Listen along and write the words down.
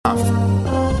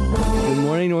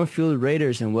Addison Enfield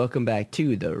Raiders, and welcome back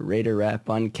to the Raider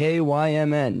Wrap on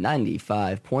KYMN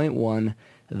 95.1.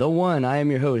 The One. I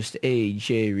am your host,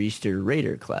 AJ Reisetter,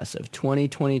 Raider class of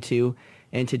 2022,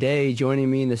 and today joining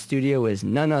me in the studio is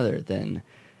none other than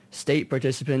state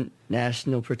participant,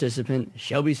 national participant,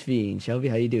 Shelby Svien. Shelby,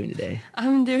 how you doing today?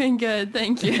 I'm doing good,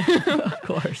 thank you. Of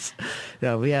course.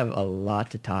 Now, we have a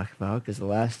lot to talk about because the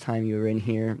last time you were in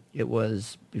here, it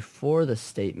was before the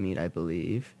state meet, I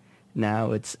believe.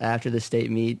 Now it's after the state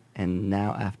meet and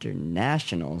now after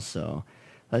nationals. So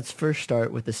let's first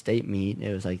start with the state meet.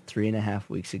 It was like 3.5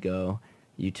 weeks ago.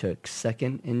 You took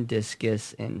second in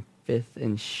discus and fifth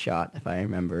in shot, if I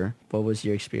remember. What was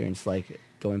your experience like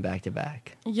going back to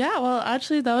back? Yeah, well,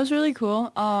 actually, that was really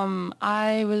cool.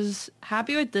 I was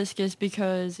happy with discus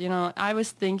because, I was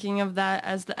thinking of that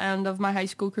as the end of my high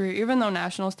school career, even though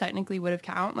nationals technically would have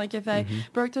counted. Like, if I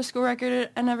broke the school record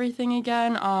and everything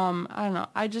again, I don't know.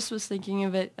 I just was thinking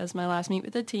of it as my last meet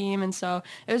with the team, and so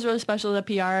it was really special to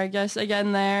PR, I guess,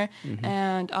 again there.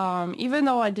 And even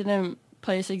though I didn't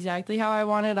place exactly how I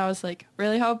wanted, I was like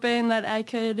really hoping that I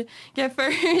could get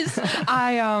first.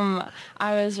 I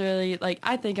was really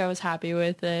I think I was happy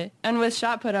with it. And with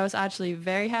shot put, I was actually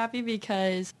very happy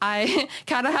because I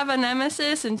kind of have a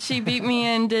nemesis, and she beat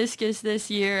me in discus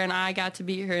this year, and I got to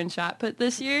beat her in shot put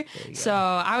this year. So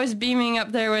I was beaming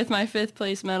up there with my 5th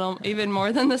place medal, even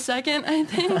more than the second, I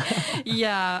think.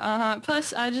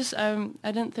 Plus I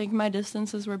didn't think my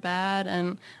distances were bad,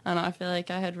 and I don't know, I feel like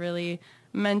I had really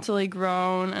mentally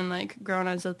grown and grown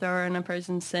as a thrower and a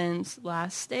person since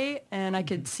last state, and I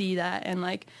could see that and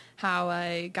how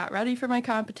I got ready for my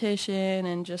competition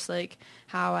and just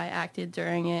how I acted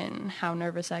during it and how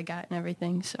nervous I got and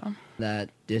everything. So that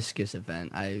discus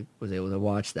event, I was able to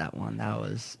watch that one. That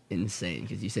was insane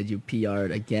because you said you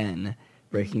PR'd again,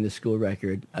 breaking the school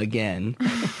record again.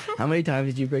 How many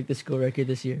times did you break the school record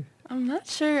this year? I'm not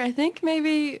sure. I think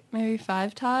maybe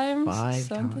 5 times. 5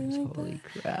 something times. Like Holy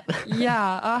crap.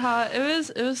 Yeah.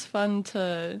 It was fun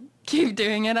to keep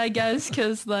doing it, I guess,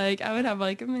 because I would have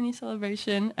a mini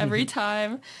celebration every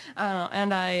time.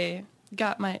 And I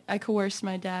coerced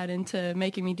my dad into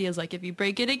making me deals if you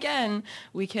break it again,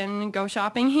 we can go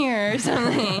shopping here or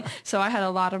something. So I had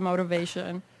a lot of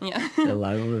motivation. Yeah. A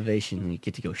lot of motivation, and you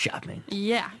get to go shopping.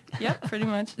 Yeah. Yep, pretty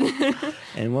much.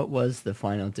 And what was the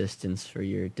final distance for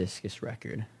your discus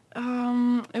record?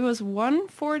 It was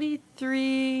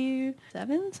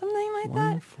 143.7, something like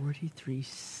that.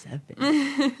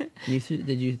 143.7.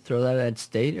 Did you throw that at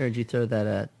state, or did you throw that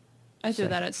at... I threw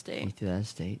that at state. You threw that at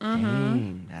state?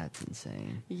 Dang, that's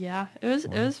insane. Yeah, it was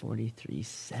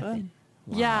 143.7. Wow.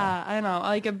 Yeah, I know.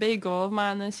 A big goal of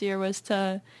mine this year was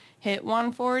to hit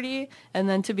 140, and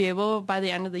then to be able, by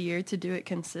the end of the year, to do it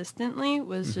consistently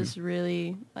was just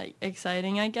really,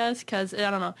 exciting, I guess, because,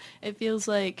 I don't know, it feels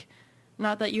like,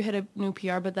 not that you hit a new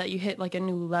PR, but that you hit, a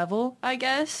new level, I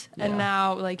guess, and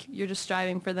now, you're just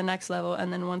striving for the next level,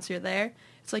 and then once you're there,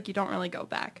 it's you don't really go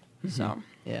back, so.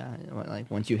 Yeah,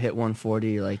 once you hit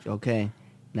 140, you're okay,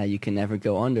 now you can never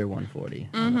go under 140.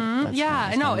 Yeah,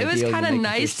 I know. It was kind of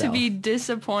nice to be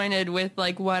disappointed with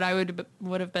what I would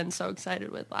have been so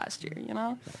excited with last year,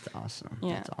 That's awesome.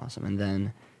 Yeah. That's awesome. And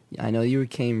then I know you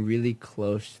came really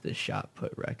close to the shot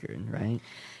put record, right?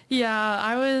 Yeah,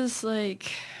 I was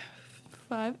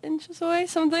 5 inches away,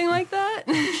 something like that.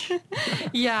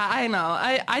 Yeah, I know.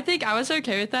 I think I was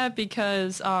okay with that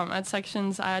because at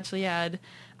sections I actually had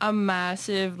a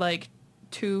massive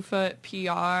 2-foot PR.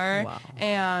 Wow.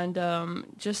 And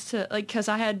just to because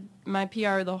I had my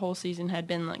PR the whole season had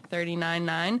been 39.9,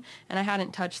 and I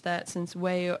hadn't touched that since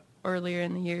way earlier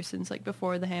in the year, since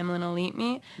before the Hamlin Elite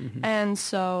meet. And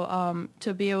so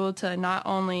to be able to not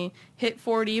only hit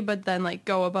 40 but then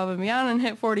go above and beyond and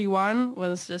hit 41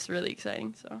 was just really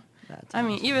exciting. So That's I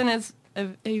mean, awesome.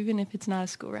 even if it's not a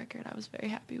school record, I was very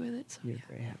happy with it. So. You're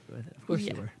very happy with it. Of course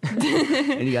Yeah. you were.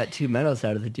 And you got 2 medals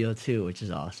out of the deal too, which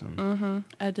is awesome.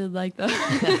 I did like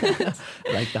that.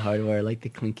 Like the hardware, like the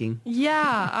clinking.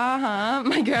 Yeah,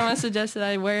 My grandma suggested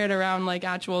I wear it around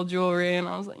actual jewelry, and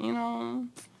I was like,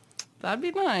 that'd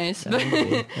be nice.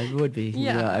 That would be.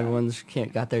 Yeah. Everyone's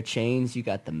got their chains. You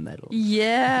got the medals.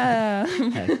 Yeah.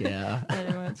 Heck yeah.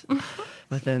 Pretty much.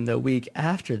 But then the week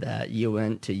after that, you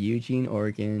went to Eugene,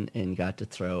 Oregon, and got to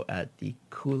throw at the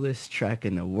coolest track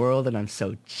in the world, and I'm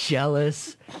so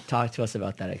jealous. Talk to us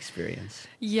about that experience.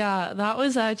 Yeah, that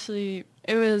was actually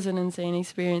It was an insane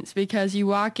experience because you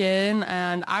walk in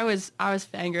and I was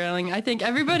fangirling. I think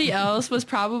everybody else was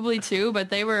probably too,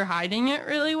 but they were hiding it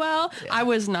really well. Yeah. I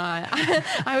was not.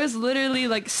 I was literally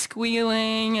like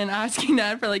squealing and asking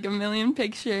Dad for like a million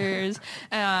pictures.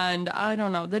 And I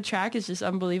don't know, the track is just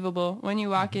unbelievable. When you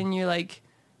walk in, you're like,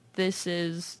 this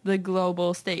is the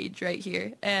global stage right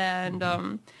here. And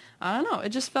I don't know, it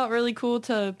just felt really cool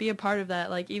to be a part of that.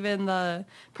 Like, even the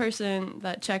person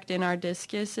that checked in our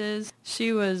discuses,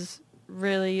 she was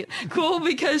really cool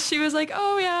because she was like,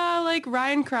 oh yeah, like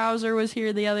Ryan Krauser was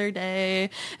here the other day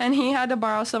and he had to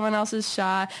borrow someone else's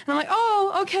shot. And I'm like,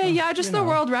 oh, okay, yeah, just the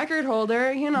world record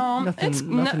holder, it's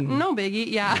no biggie.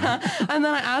 Yeah. And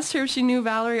then I asked her if she knew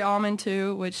Valerie Allman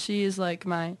too, which she is like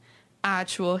my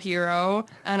actual hero,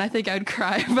 and I think I'd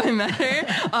cry if I met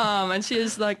her. And she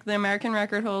is like the American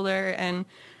record holder and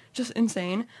just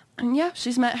insane. And yeah,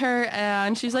 she's met her,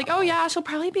 and she's like, oh yeah, she'll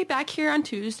probably be back here on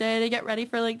Tuesday to get ready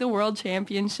for like the World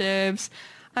Championships.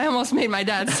 I almost made my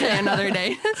dad stay another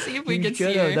day to see if we could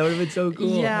see her. That would have been so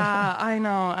cool. Yeah, I know.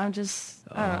 I'm just,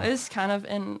 I don't know. It's kind of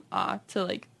in awe to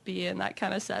like be in that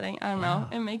kind of setting. I don't know.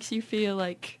 It makes you feel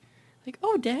like,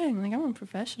 oh dang, like I'm a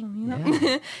professional,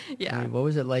 Yeah. Yeah. I mean, what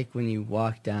was it like when you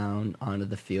walked down onto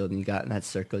the field and you got in that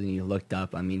circle and you looked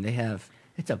up? I mean,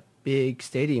 it's a big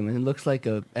stadium and it looks like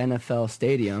a NFL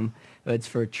stadium, but it's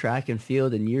for track and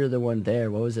field and you're the one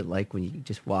there. What was it like when you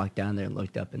just walked down there and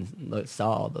looked up and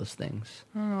saw all those things?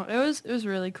 I don't know. It was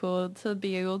really cool to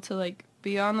be able to like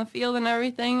be on the field and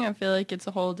everything. I feel like it's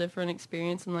a whole different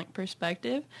experience and like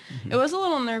perspective. It was a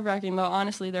little nerve-wracking though.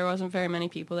 Honestly, there wasn't very many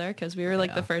people there because we were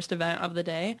like the first event of the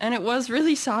day, and it was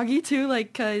really soggy too,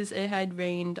 like because it had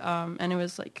rained and it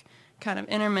was like kind of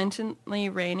intermittently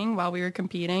raining while we were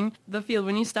competing. The field,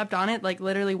 when you stepped on it, like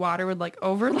literally water would like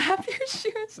overlap your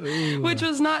shoes. Ooh. Which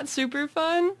was not super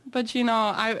fun, but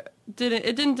it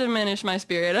didn't diminish my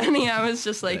spirit any. I was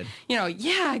just like,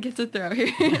 I get to throw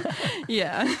here.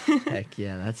 Yeah. Heck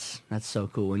yeah, that's so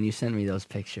cool. When you sent me those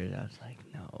pictures, I was like,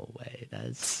 no way,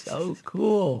 that's so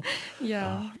cool.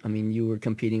 Yeah. I mean, you were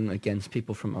competing against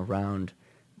people from around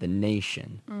the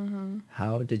nation.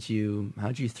 How'd you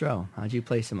throw? How'd you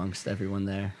place amongst everyone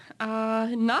there?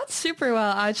 Not super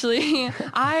well, actually.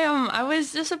 I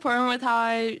was disappointed with how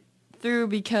I threw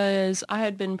because I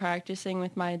had been practicing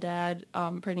with my dad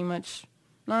pretty much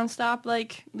nonstop,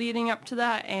 like leading up to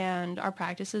that, and our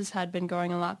practices had been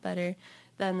going a lot better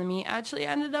than the meet actually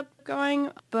ended up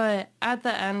going. But at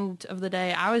the end of the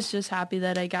day, I was just happy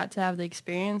that I got to have the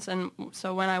experience. And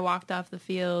so when I walked off the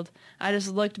field, I just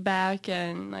looked back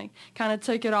and like kind of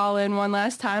took it all in one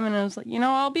last time. And I was like,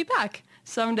 I'll be back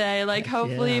someday. Like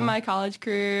hopefully my college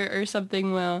career or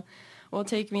something will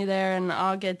take me there and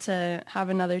I'll get to have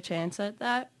another chance at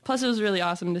that. Plus it was really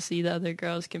awesome to see the other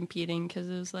girls competing because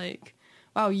it was like,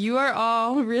 wow, you are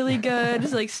all really good,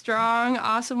 just like strong,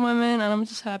 awesome women, and I'm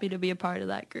just happy to be a part of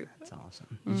that group. That's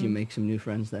awesome. Did you make some new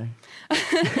friends there?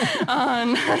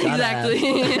 Not exactly.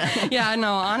 Yeah,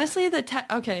 no, honestly, the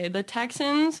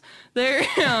Texans, they're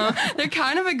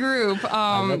kind of a group.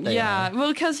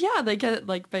 Well, because they get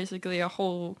like basically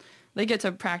they get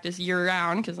to practice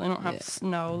year-round because they don't have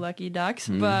snow, lucky ducks.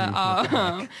 But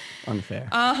unfair.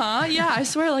 Yeah, I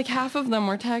swear, like half of them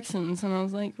were Texans, and I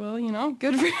was like, well,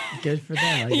 good for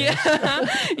them. I guess.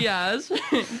 Yeah, it's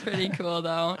pretty cool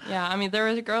though. Yeah, I mean, there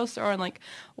was girls throwing like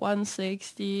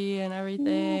 160 and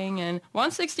everything, and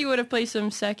 160 would have placed them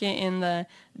second in the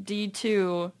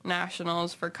D2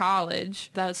 nationals for college.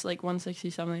 That's like 160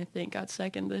 something, I think, got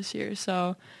second this year.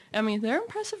 So, I mean, they're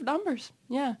impressive numbers.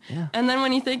 Yeah. And then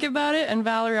when you think about it, and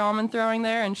Valerie Allman throwing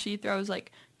there, and she throws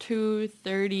like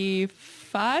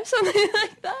 235, something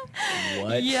like that.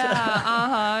 What? Yeah,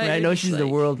 I mean, I know she's the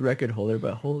world record holder,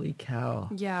 but holy cow.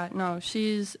 Yeah, no,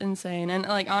 she's insane. And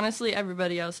like, honestly,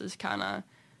 everybody else is kind of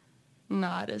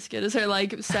not as good as her.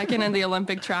 Like second in the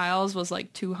Olympic trials was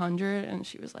like 200, and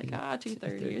she was like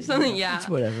 230 or something. Yeah, it's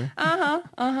whatever.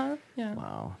 Yeah.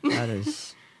 Wow, that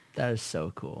is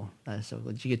so cool. That is so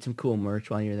cool. Did you get some cool merch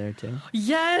while you were there too?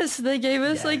 Yes, they gave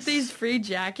us like these free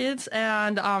jackets,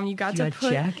 and you got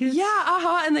jackets?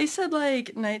 Yeah, and they said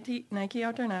like Nike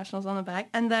Outdoor Nationals on the back,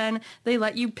 and then they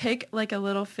let you pick like a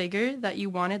little figure that you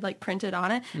wanted like printed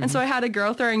on it. And so I had a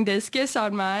girl throwing discus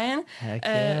on mine. Heck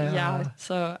yeah. Yeah,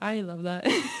 so I love that.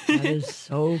 That is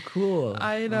so cool.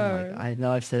 I know. I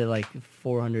know I've said it like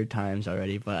 400 times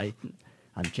already, but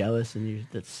I'm jealous, and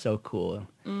that's so cool.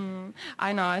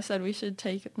 I know. I said we should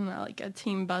take like a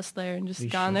team bus there and just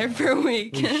gone there for a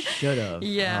week. We should have.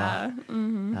 Yeah.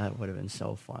 That would have been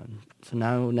so fun. So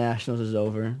now Nationals is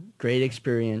over. Great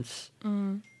experience.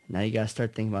 Now you got to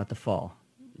start thinking about the fall.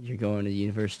 you're going to the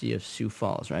University of Sioux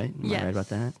Falls, right? Am Yes. I right about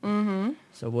that? Mm-hmm.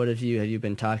 So what have you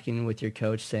been talking with your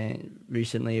coach saying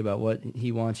recently about what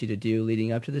he wants you to do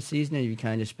leading up to the season, or have you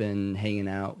kind of just been hanging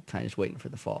out, kind of just waiting for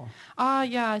the fall?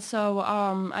 Yeah, so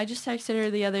I just texted her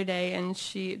the other day, and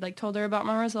she told her about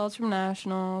my results from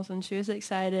nationals, and she was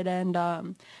excited,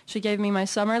 and she gave me my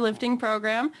summer lifting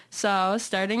program. So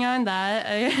starting on that,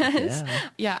 I guess.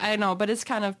 Yeah, I know, but it's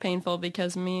kind of painful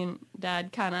because me and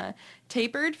Dad kind of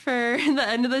tapered for the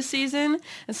end of the season,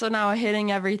 and so now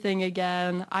hitting everything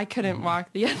again. I couldn't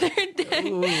walk the other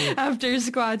day after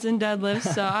squats and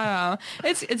deadlifts, so I don't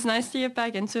know. It's nice to get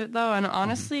back into it though, and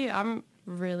honestly, I'm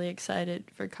really excited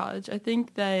for college. I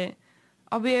think that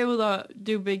I'll be able to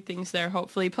do big things there,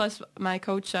 hopefully. Plus, my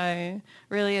coach I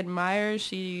really admire.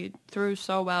 She threw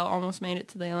so well, almost made it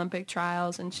to the Olympic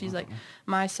trials, and she's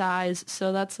my size,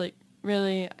 so that's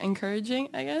really encouraging,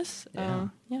 I guess. Yeah.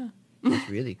 It's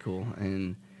really cool.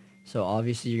 And so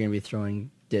obviously you're going to be throwing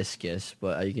discus,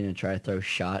 but are you going to try to throw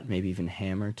shot, maybe even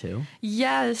hammer too?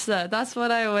 Yes, that's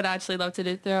what I would actually love to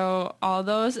do, throw all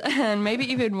those, and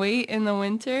maybe even weight in the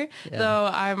winter, though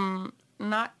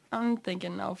I'm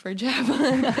thinking no for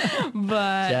javelin,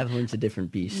 but javelin's a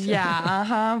different beast.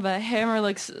 Yeah, but hammer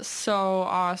looks so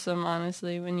awesome,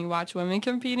 honestly. When you watch women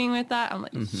competing with that, I'm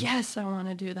like, yes, I want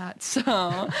to do that.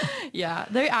 So, yeah,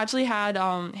 they actually had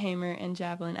hammer and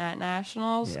javelin at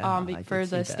nationals for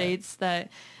the states that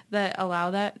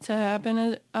allow that to happen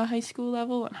at a high school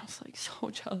level, and I was so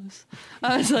jealous.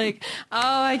 I was like,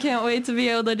 oh, I can't wait to be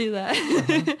able to do that.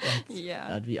 Yeah,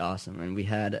 that'd be awesome. And we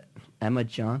had Emma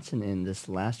Johnson in this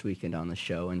last weekend on the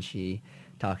show, and she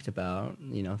talked about,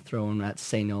 throwing at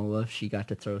St. Olaf. She got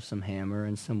to throw some hammer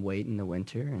and some weight in the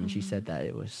winter, and she said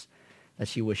that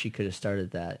she wished she could have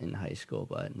started that in high school,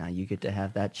 but now you get to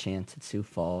have that chance at Sioux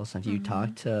Falls. Have you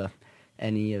talked to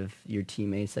any of your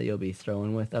teammates that you'll be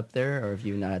throwing with up there, or have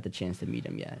you not had the chance to meet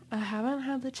them yet? I haven't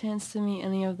had the chance to meet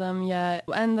any of them yet.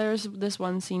 And there's this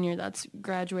one senior that's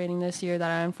graduating this year that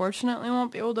I unfortunately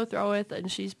won't be able to throw with,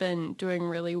 and she's been doing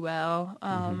really well.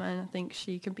 And I think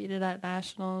she competed at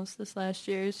nationals this last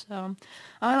year. So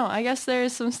I don't know. I guess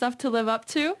there's some stuff to live up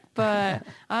to, but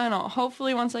I don't know.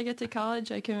 Hopefully once I get to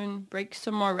college, I can break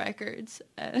some more records.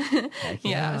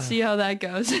 See how that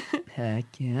goes.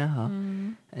 Heck yeah.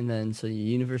 And then, so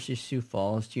University of Sioux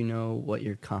Falls, do you know what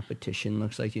your competition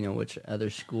looks like? Do you know which other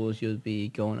schools you'll be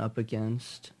going up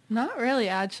against? Not really,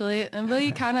 actually. It'll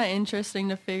be kind of interesting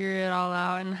to figure it all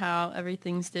out and how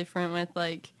everything's different with,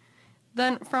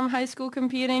 than from high school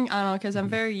competing. I don't know, because I'm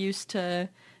very used to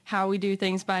how we do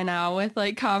things by now with,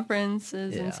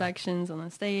 conferences and sections on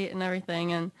the state and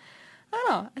everything, and I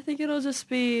don't know. I think it'll just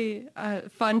be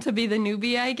fun to be the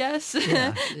newbie, I guess.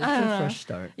 Yeah, it's a fresh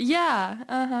start.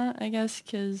 Yeah, I guess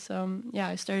because,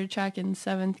 I started track in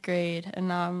 7th grade, and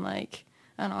now I'm I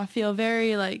don't know, I feel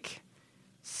very, I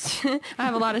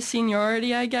have a lot of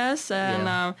seniority, I guess, and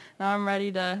now I'm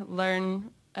ready to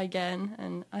learn again,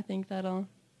 and I think I'll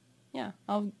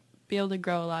be able to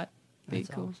grow a lot. That's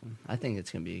cool. Awesome. I think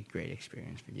it's going to be a great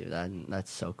experience for you.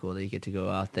 That's so cool that you get to go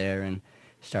out there and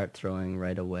start throwing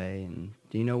right away. And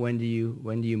do you know when do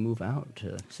you move out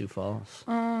to Sioux Falls?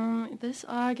 This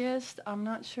August. I'm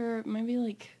not sure. Maybe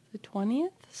the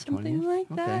 20th, something like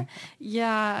that. Okay.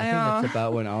 Yeah, I think that's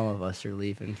about when all of us are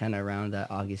leaving, kind of around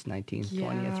that August 19th,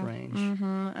 20th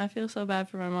range. I feel so bad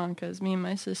for my mom because me and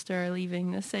my sister are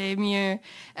leaving the same year.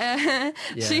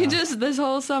 She this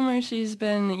whole summer, she's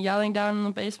been yelling down in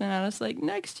the basement at us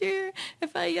next year,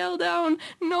 if I yell down,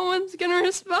 no one's going to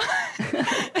respond.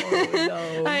 Oh,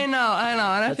 no. I know, and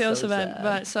I feel so bad. Sad.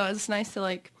 But so it's nice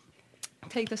to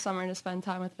take the summer to spend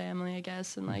time with family, I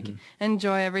guess, and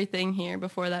enjoy everything here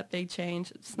before that big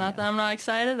change. It's not that I'm not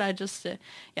excited. I just,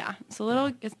 it's a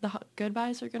little. The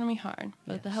goodbyes are going to be hard,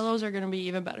 but the hellos are going to be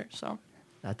even better. So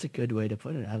that's a good way to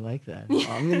put it. I like that.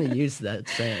 I'm going to use that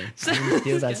saying. I'm going to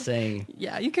steal that saying.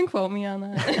 Yeah, you can quote me on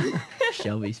that.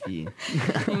 Shelby Svien.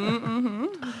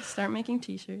 Start making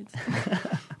T-shirts.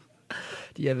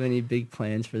 Do you have any big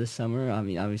plans for the summer? I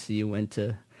mean, obviously you went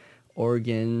to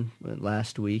Oregon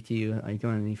last week. Are you going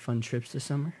on any fun trips this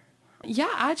summer?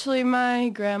 Yeah, actually, my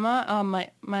grandma,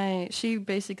 she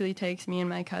basically takes me and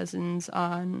my cousins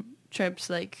on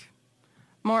trips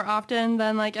more often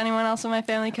than anyone else in my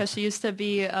family because she used to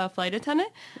be a flight attendant.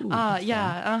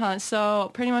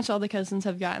 So pretty much all the cousins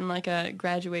have gotten a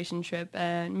graduation trip,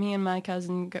 and me and my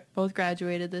cousin both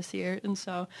graduated this year, and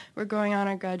so we're going on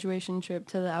our graduation trip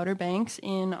to the Outer Banks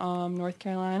in North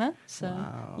Carolina. So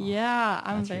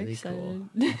I'm very excited. Cool.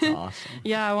 That's awesome.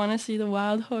 Yeah, I want to see the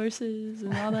wild horses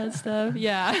and all that stuff.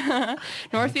 Yeah.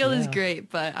 Northfield is great,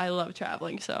 but I love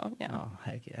traveling, so yeah. Oh,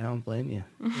 heck yeah. I don't blame you.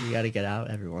 You got to get out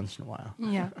every once in a while.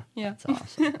 Yeah. That's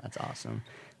awesome. That's awesome.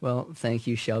 Well, thank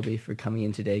you, Shelby, for coming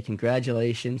in today.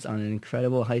 Congratulations on an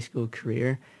incredible high school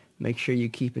career. Make sure you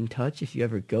keep in touch. If you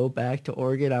ever go back to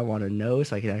Oregon, I want to know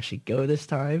so I can actually go this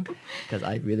time, because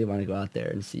I really want to go out there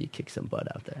and see you kick some butt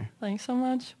out there. Thanks so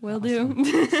much. Will Awesome.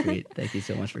 do. Sweet. Thank you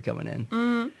so much for coming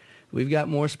in. We've got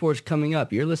more sports coming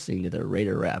up. You're listening to the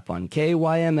Raider Wrap on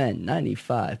KYMN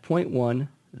 95.1.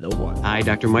 The One. Hi,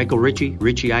 Dr. Michael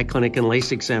Ritchie Eye Clinic and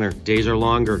LASIK Center. Days are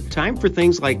longer. Time for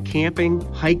things like camping,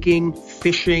 hiking,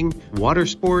 fishing, water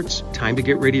sports. Time to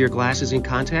get rid of your glasses and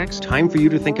contacts. Time for you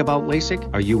to think about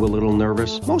LASIK. Are you a little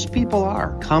nervous? Most people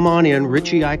are. Come on in,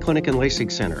 Ritchie Eye Clinic and LASIK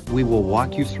Center. We will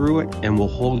walk you through it and we'll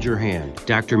hold your hand.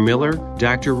 Dr. Miller,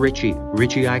 Dr.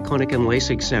 Ritchie Eye Clinic and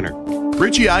LASIK Center.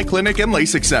 Ritchie Eye Clinic and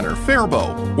LASIK Center,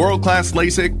 Faribault. World-class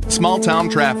LASIK, small-town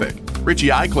traffic.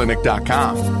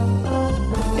 RitchieEyeClinic.com.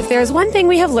 If there's one thing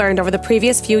we have learned over the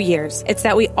previous few years, it's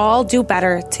that we all do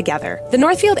better together. The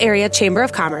Northfield Area Chamber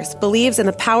of Commerce believes in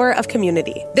the power of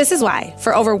community. This is why,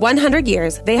 for over 100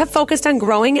 years, they have focused on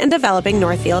growing and developing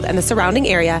Northfield and the surrounding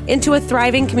area into a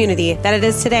thriving community that it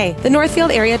is today. The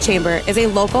Northfield Area Chamber is a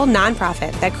local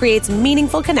nonprofit that creates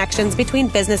meaningful connections between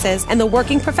businesses and the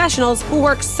working professionals who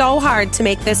work so hard to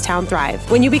make this town thrive.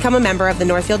 When you become a member of the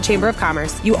Northfield Chamber of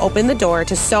Commerce, you open the door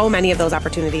to so many of those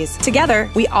opportunities. Together,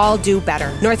 we all do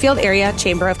better. Northfield Area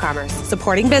Chamber of Commerce,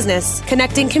 supporting business,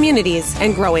 connecting communities,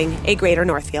 and growing a greater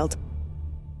Northfield.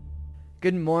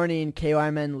 Good morning,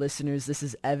 KYMN listeners. This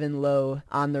is Evan Loe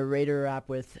on the Raider Wrap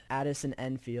with Addison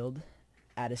Enfield.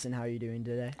 Addison, how are you doing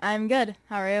today? I'm good.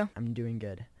 How are you? I'm doing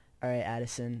good. All right,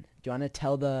 Addison, do you want to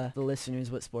tell the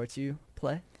listeners what sports you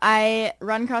play? I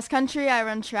run cross country, I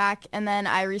run track, and then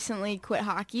I recently quit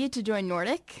hockey to join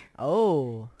Nordic.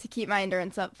 Oh. To keep my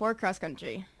endurance up for cross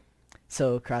country.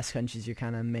 So cross country is your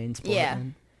kind of main sport? Yeah.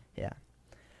 Then? Yeah.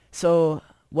 So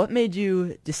what made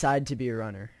you decide to be a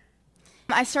runner?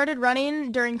 I started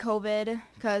running during COVID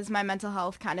because my mental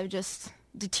health kind of just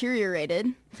deteriorated.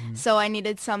 Mm-hmm. So I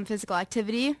needed some physical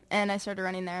activity, and I started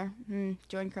running there and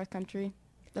joined cross country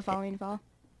the following fall.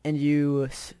 And your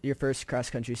first cross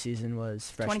country season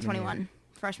was freshman 2021. year?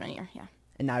 Freshman year, yeah.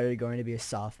 And now you're going to be a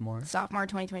sophomore? Sophomore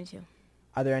 2022.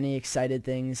 Are there any excited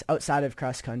things outside of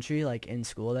cross country, like in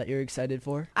school, that you're excited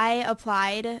for? I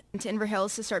applied to Inver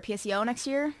Hills to start PSEO next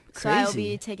year. Crazy. So I'll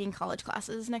be taking college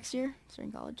classes next year,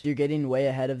 starting college. You're getting way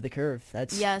ahead of the curve.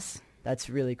 Yes. That's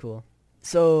really cool.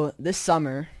 So this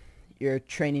summer, you're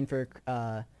training for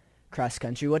cross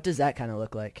country. What does that kind of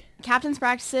look like? Captain's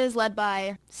practices led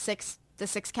by the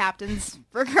six captains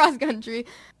for cross country.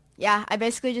 Yeah, I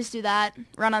basically just do that,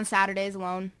 run on Saturdays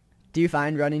alone. Do you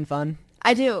find running fun?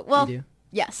 I do. Well, you do?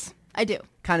 Yes, I do.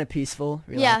 Kind of peaceful,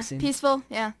 relaxing? Yeah, peaceful,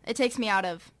 yeah. It takes me out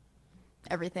of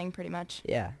everything pretty much.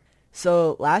 Yeah.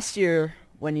 So last year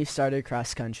when you started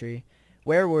cross country,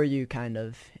 where were you kind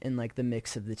of in like the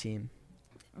mix of the team?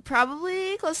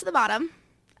 Probably close to the bottom.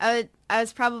 I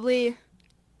was probably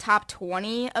top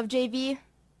 20 of JV,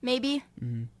 maybe.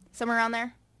 Mm-hmm. Somewhere around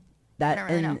there. I don't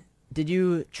really know. Did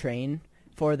you train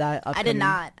for that upcoming?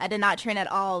 I did not train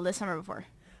at all this summer before.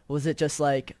 Was it just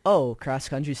like, oh, cross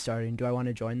country starting, do I want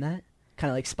to join that?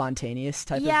 Kind of like spontaneous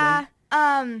type of thing? Yeah.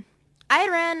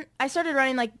 I started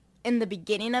running like in the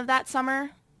beginning of that summer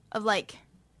of like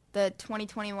the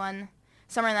 2021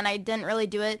 summer, and then I didn't really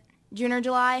do it June or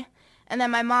July. And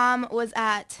then my mom was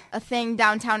at a thing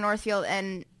downtown Northfield,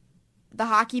 and the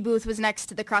hockey booth was next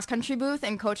to the cross country booth,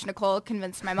 and Coach Nicole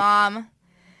convinced my mom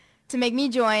to make me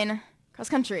join cross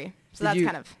country. So that's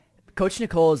kind of... Coach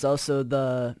Nicole is also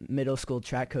the middle school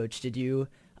track coach. Did you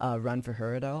run for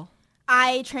her at all?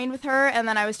 I trained with her, and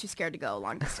then I was too scared to go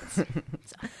long distance.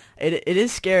 So. It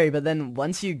is scary, but then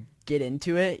once you get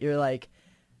into it, you're like,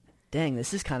 dang,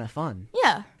 this is kind of fun.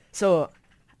 Yeah. So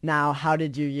now, how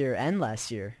did your year end last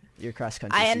year, your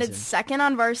cross-country season? I ended second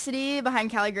on varsity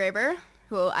behind Callie Graber,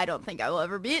 who I don't think I will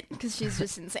ever beat because she's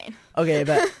just insane. Okay,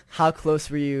 but how close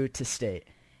were you to state?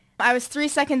 I was 3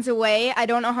 seconds away. I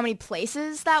don't know how many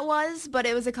places that was, but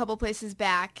it was a couple places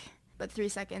back, but 3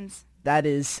 seconds. That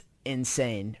is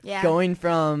insane. Yeah. Going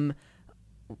from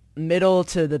middle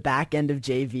to the back end of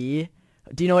JV,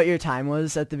 do you know what your time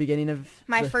was at the beginning of?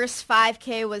 My first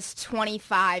 5K was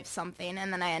 25 something,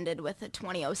 and then I ended with a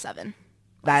 20:07.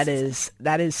 That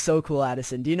is so cool,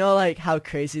 Addison. Do you know like how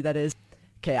crazy that is?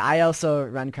 Okay, I also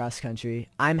run cross country.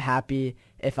 I'm happy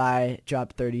if I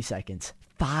drop 30 seconds.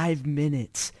 5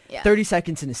 minutes. Yeah. 30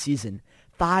 seconds in a season.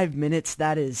 5 minutes,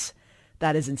 that is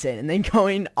insane. And then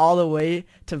going all the way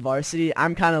to varsity,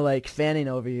 I'm kind of like fanning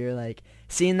over here, like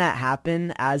seeing that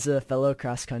happen as a fellow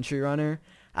cross country runner.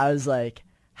 I was like,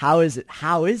 how is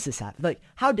this happen? Like,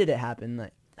 how did it happen?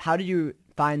 Like, how did you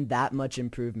find that much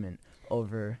improvement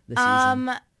over the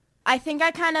season? I think I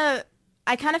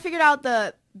kind of figured out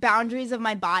the boundaries of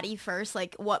my body first,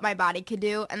 like what my body could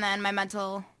do, and then my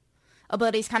mental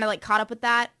abilities kind of like caught up with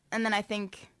that, and then I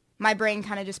think my brain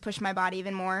kind of just pushed my body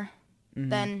even more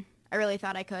than I really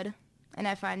thought I could, and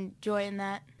I find joy in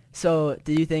that. So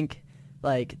do you think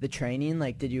like the training,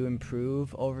 like did you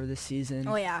improve over the season?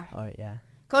 Oh yeah. Oh yeah.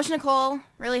 Coach Nicole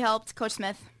really helped. Coach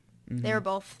Smith, they were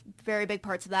both very big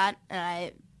parts of that, and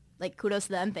I like kudos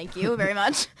to them. Thank you very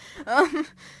much.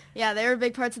 Yeah, they were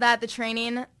big parts of that. The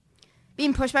training,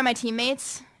 being pushed by my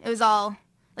teammates, it was all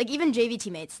like even JV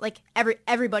teammates, like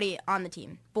everybody on the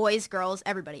team, boys, girls,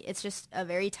 everybody. It's just a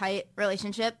very tight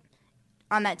relationship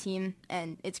on that team,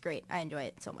 and it's great. I enjoy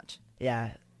it so much.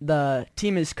 Yeah, the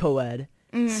team is co-ed,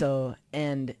 so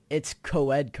and it's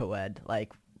co-ed.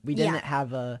 Like we didn't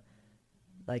have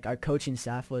like our coaching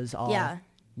staff was all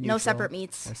no separate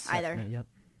meets either. Yep,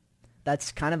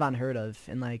 that's kind of unheard of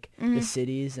in like the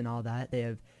cities and all that. They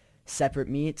have separate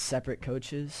meets, separate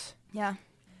coaches. Yeah.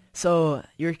 So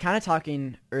you were kind of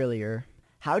talking earlier.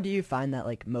 How do you find that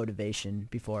like motivation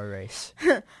before a race?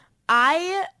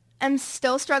 I am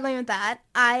still struggling with that.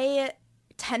 I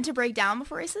tend to break down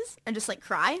before races and just like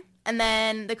cry. And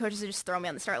then the coaches would just throw me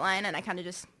on the start line and I kind of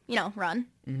just, run.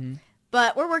 Mm-hmm.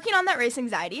 But we're working on that race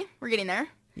anxiety. We're getting there.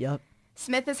 Yep.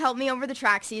 Smith has helped me over the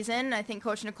track season. I think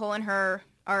Coach Nicole and her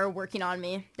are working on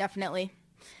me, definitely,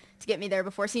 to get me there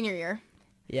before senior year.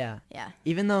 Yeah. Yeah.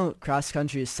 Even though cross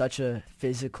country is such a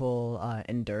physical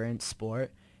endurance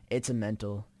sport, it's a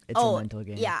mental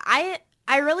game. Yeah.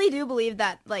 I really do believe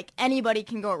that like anybody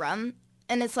can go run,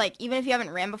 and it's like even if you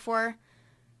haven't ran before,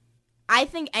 I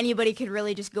think anybody could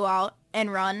really just go out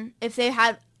and run. If they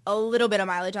had a little bit of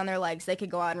mileage on their legs, they could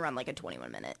go out and run like a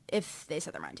 21-minute if they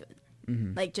set their mind to it.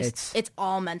 Mm-hmm. Like just it's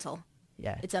all mental.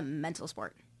 Yeah. It's a mental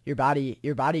sport. Your body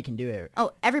can do it.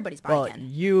 Oh, everybody's body can. Well,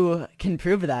 you can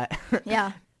prove that.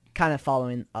 Yeah. Kind of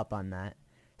following up on that.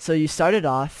 So you started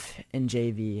off in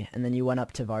JV and then you went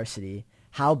up to varsity.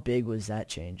 How big was that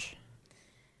change?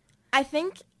 I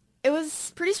think it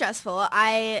was pretty stressful.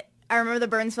 I remember the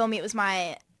Burnsville meet was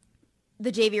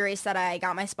the JV race that I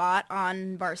got my spot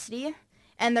on varsity.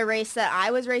 And the race that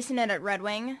I was racing in at Red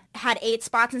Wing had 8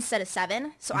 spots instead of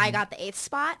 7. So I got the 8th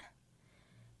spot.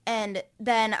 And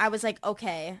then I was like,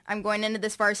 okay, I'm going into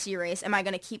this varsity race. Am I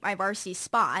going to keep my varsity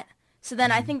spot? So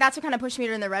then I think that's what kind of pushed me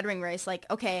during the Red Wing race. Like,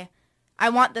 okay, I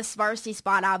want this varsity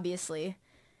spot, obviously.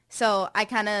 So I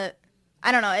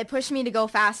don't know, it pushed me to go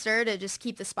faster to just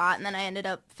keep the spot. And then I ended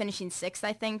up finishing 6th,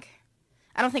 I think.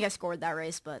 I don't think I scored that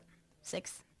race, but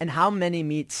 6th. And how many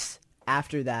meets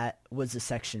after that was the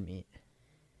section meet?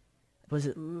 Was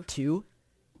it 2?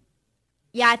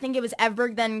 Yeah, I think it was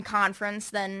Everberg, then conference,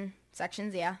 then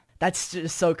sections, yeah. That's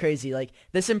just so crazy. Like,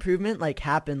 this improvement, like,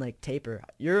 happened, like, taper.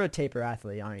 You're a taper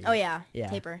athlete, aren't you? Oh, yeah.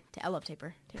 Taper. I love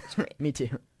taper. Taper's great. Me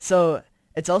too. So,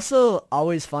 it's also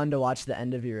always fun to watch the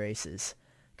end of your races.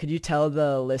 Could you tell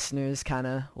the listeners kind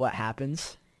of what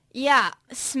happens? Yeah.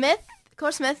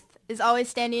 Coach Smith is always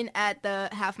standing at the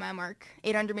half-mile mark,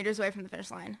 800 meters away from the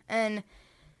finish line. And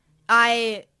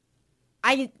I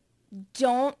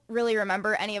don't really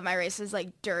remember any of my races,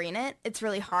 like, during it. It's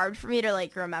really hard for me to,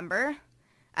 like, remember.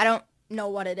 I don't know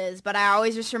what it is, but I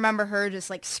always just remember her just,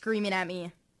 like, screaming at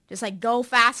me, just, like, go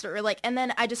faster, or, like, and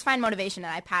then I just find motivation,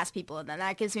 and I pass people, and then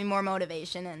that gives me more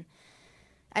motivation, and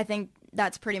I think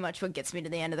that's pretty much what gets me to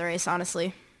the end of the race,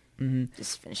 honestly. Mm-hmm.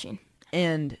 Just finishing.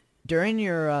 And during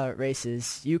your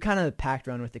races, you kind of packed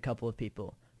run with a couple of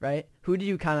people, right? Who did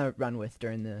you kind of run with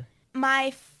during the...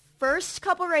 My first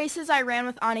couple races, I ran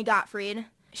with Ani Gottfried.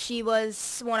 She's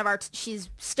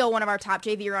still one of our top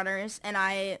JV runners, and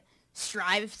I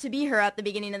strive to be her at the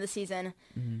beginning of the season.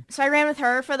 Mm-hmm. So I ran with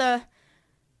her for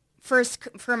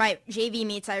my JV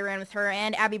meets. I ran with her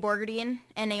and Abby Borgerdine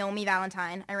and Naomi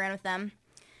Valentine. I ran with them.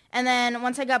 And then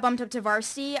once I got bumped up to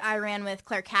varsity, I ran with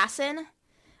Claire Casson.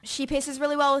 She paces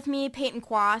really well with me. Peyton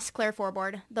Quass, Claire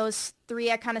Forboard. Those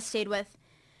 3 I kind of stayed with.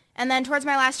 And then towards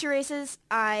my last 2 races,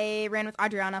 I ran with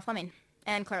Adriana Fleming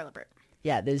and Claire Lippert.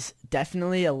 Yeah, there's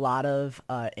definitely a lot of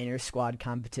inter-squad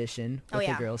competition with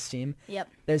the girls' team. Yep.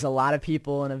 There's a lot of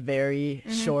people in a very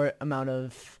short amount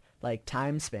of like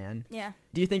time span. Yeah.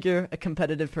 Do you think you're a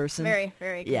competitive person? Very,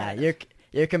 very competitive.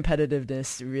 Yeah, your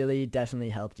competitiveness really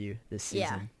definitely helped you this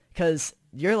season. Because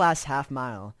your last half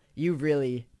mile, you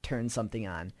really turned something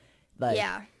on. Like,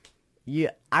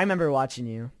 I remember watching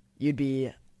you. You'd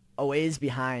be a ways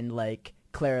behind like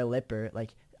Clara Lippert.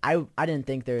 Like I didn't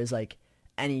think there was like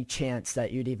any chance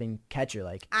that you'd even catch her.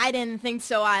 Like I didn't think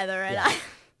so either. And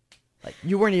like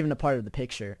you weren't even a part of the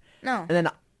picture. No. And then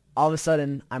all of a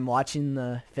sudden I'm watching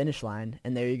the finish line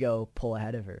and there you go, pull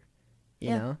ahead of her.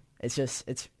 You know?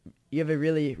 You have a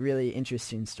really, really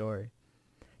interesting story.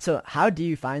 So how do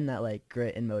you find that like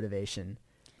grit and motivation?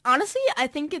 Honestly, I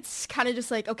think it's kind of just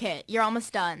like, okay, you're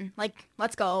almost done. Like,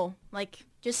 let's go. Like,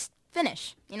 just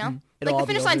finish, you know? It'll Like, all the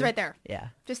be finish line's over. right there. Yeah.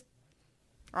 Just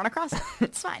run across it.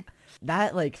 It's fine.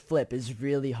 That like flip is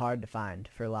really hard to find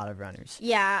for a lot of runners.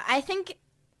 Yeah, I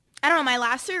don't know, my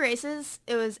last 3 races,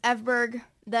 it was Evberg,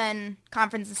 then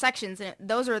conference and sections, and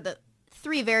those are the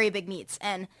 3 very big meets.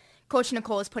 And Coach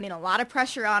Nicole was putting a lot of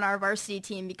pressure on our varsity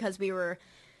team because we were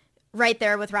right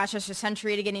there with Rochester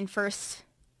Century to getting first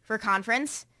for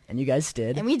conference. And you guys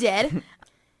did. And we did.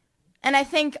 And I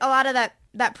think a lot of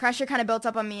that pressure kind of built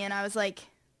up on me, and I was like,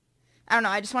 I don't know,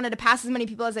 I just wanted to pass as many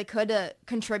people as I could to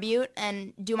contribute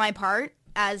and do my part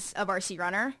as a varsity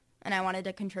runner, and I wanted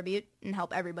to contribute and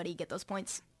help everybody get those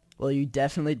points. Well, you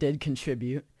definitely did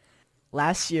contribute.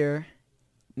 Last year,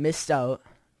 missed out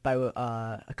by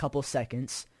a couple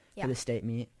seconds for the state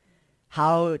meet.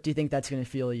 How do you think that's going to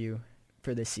feel you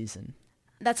for this season?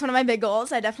 That's one of my big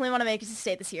goals. I definitely want to make it to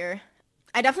state this year.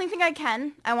 I definitely think I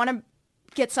can. I want to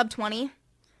get sub 20,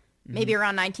 maybe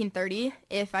around 1930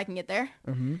 if I can get there.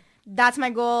 Mm-hmm. That's my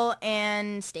goal,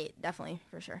 and state, definitely,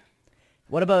 for sure.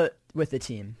 What about with the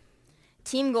team?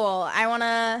 Team goal, I want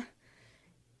to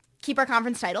keep our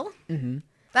conference title. Mm-hmm.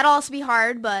 That'll also be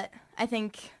hard, but I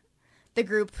think the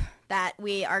group that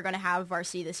we are going to have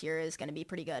varsity this year is going to be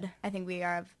pretty good. I think we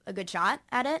have a good shot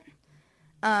at it.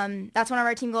 That's one of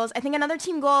our team goals. I think another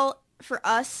team goal for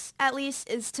us, at least,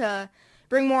 is to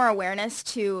bring more awareness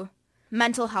to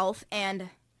mental health and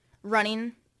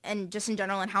running and just in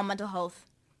general and how mental health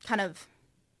kind of,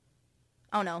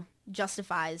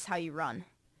 justifies how you run.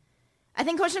 I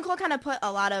think Coach Nicole kind of put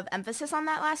a lot of emphasis on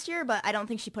that last year, but I don't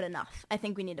think she put enough. I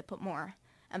think we need to put more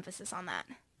emphasis on that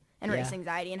and race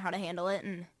anxiety and how to handle it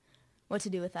and what to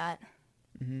do with that.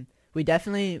 Mm-hmm. We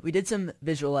did some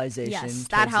visualization. Yes,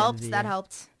 that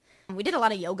helped. We did a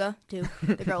lot of yoga, too.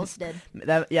 The girls did.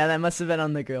 That must have been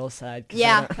on the girls' side.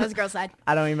 Yeah, that was the girls' side.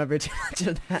 I don't remember too much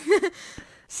of that.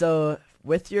 So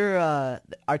with your,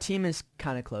 our team is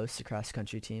kind of close, the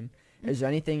cross-country team. Is there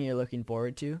anything you're looking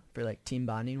forward to for, like, team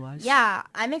bonding-wise? Yeah,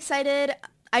 I'm excited.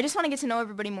 I just want to get to know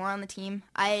everybody more on the team.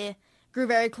 I grew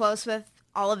very close with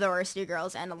all of the varsity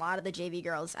girls and a lot of the JV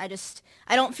girls. I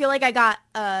don't feel like I got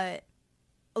a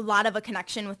lot of a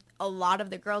connection with a lot of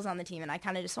the girls on the team, and I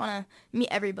kind of just want to meet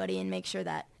everybody and make sure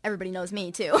that everybody knows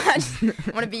me too. I just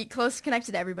want to be close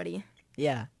connected to everybody.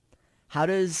 Yeah. How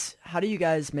do you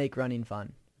guys make running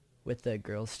fun with the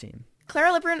girls team?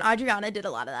 Clara Lipper and Adriana did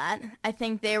a lot of that. I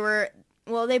think they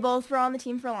both were on the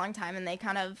team for a long time, and they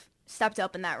kind of stepped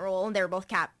up in that role. They were both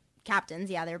captains.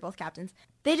 Yeah, they were both captains.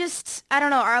 They just, I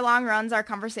don't know, our long runs, our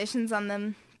conversations on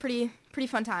them, pretty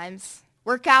fun times.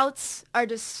 Workouts are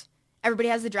just, everybody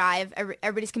has the drive.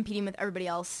 Everybody's competing with everybody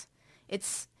else.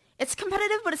 It's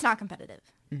competitive, but it's not competitive.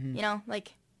 Mm-hmm. You know,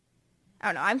 like, I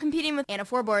don't know. I'm competing with Anna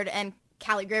Forboard and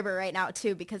Callie Graber right now,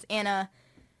 too, because Anna,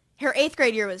 her 8th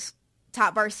grade year was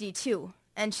top varsity, too,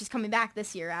 and she's coming back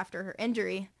this year after her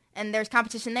injury. And there's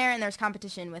competition there, and there's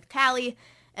competition with Callie,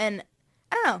 and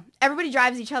I don't know. Everybody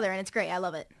drives each other, and it's great. I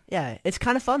love it. Yeah, it's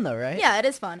kind of fun, though, right? Yeah, it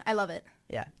is fun. I love it.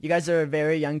 Yeah, you guys are a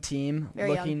very young team,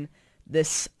 looking young.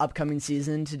 This upcoming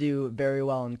season to do very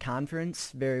well in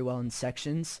conference, very well in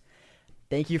sections.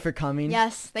 Thank you for coming.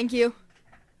 Yes, thank you.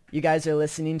 You guys are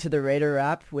listening to the Raider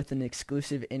Wrap with an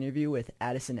exclusive interview with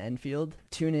Addison Enfield.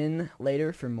 Tune in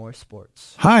later for more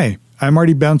sports. Hi, I'm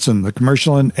Marty Benson, the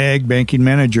Commercial and Ag Banking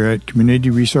Manager at Community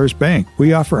Resource Bank.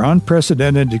 We offer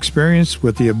unprecedented experience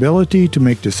with the ability to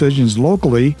make decisions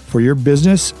locally for your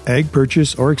business, ag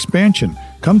purchase, or expansion.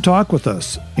 Come talk with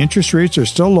us. Interest rates are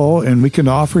still low, and we can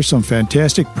offer some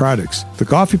fantastic products. The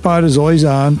coffee pot is always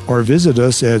on, or visit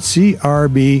us at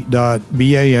crb.bank.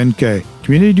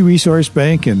 Community Resource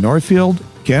Bank in Northfield,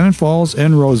 Cannon Falls,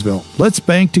 and Roseville. Let's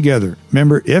bank together.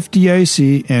 Member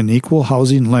FDIC and equal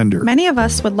housing lender. Many of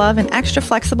us would love an extra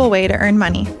flexible way to earn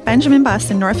money. Benjamin Bus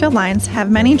and Northfield Lines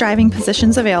have many driving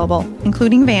positions available,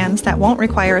 including vans that won't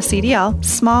require a CDL,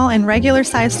 small and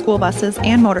regular-sized school buses,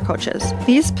 and motor coaches.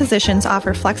 These positions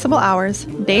offer flexible hours,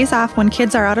 days off when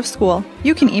kids are out of school.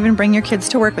 You can even bring your kids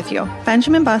to work with you.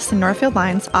 Benjamin Bus and Northfield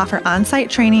Lines offer on-site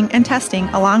training and testing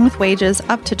along with wages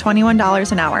up to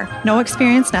 $21 an hour. No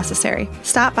experience necessary.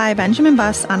 Stop by Benjamin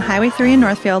Bus on Highway 3 in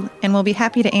Northfield, and we'll be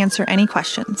happy to answer any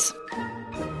questions.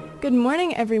 Good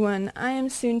morning, everyone. I am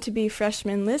soon-to-be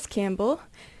freshman Liz Campbell,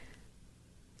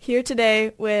 here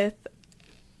today with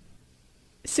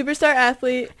superstar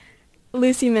athlete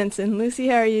Lucy Menssen. Lucy,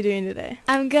 how are you doing today?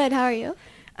 I'm good. How are you?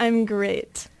 I'm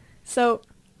great. So,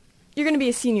 you're going to be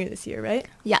a senior this year, right?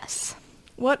 Yes.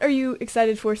 What are you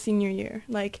excited for senior year?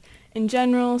 Like, in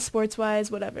general,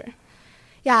 sports-wise, whatever?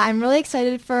 Yeah, I'm really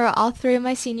excited for all 3 of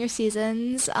my senior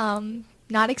seasons.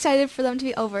 Not excited for them to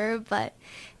be over, but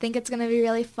I think it's going to be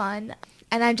really fun.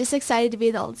 And I'm just excited to be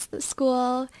the oldest of the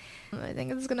school. I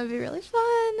think it's going to be really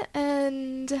fun,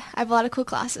 and I have a lot of cool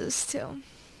classes, too.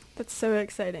 That's so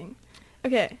exciting.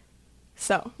 Okay,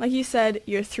 so, like you said,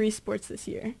 you're 3 sports this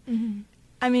year. Mm-hmm.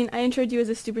 I mean, I introed you as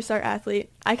a superstar athlete.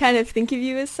 I kind of think of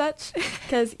you as such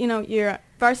because, you know, you're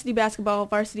varsity basketball,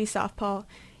 varsity softball.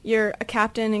 You're a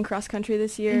captain in cross country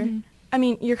this year. Mm-hmm. I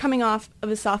mean, you're coming off of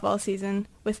a softball season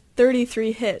with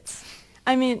 33 hits.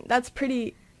 I mean, that's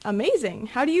pretty amazing.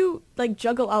 How do you, like,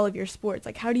 juggle all of your sports?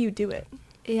 Like, how do you do it?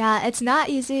 Yeah, it's not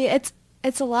easy. It's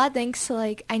a lot thanks to,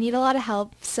 like, I need a lot of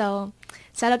help. So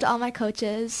shout out to all my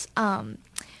coaches.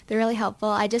 They're really helpful.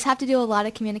 I just have to do a lot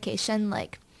of communication.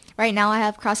 Like, right now I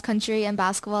have cross country and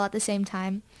basketball at the same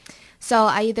time. So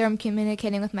I either am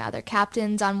communicating with my other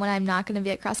captains on when I'm not going to be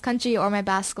at cross country or my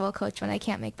basketball coach when I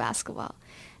can't make basketball.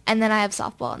 And then I have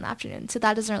softball in the afternoon, so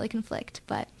that doesn't really conflict.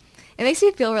 But it makes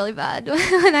me feel really bad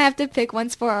when I have to pick one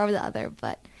sport over the other.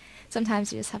 But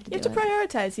sometimes you just have to do it. You have to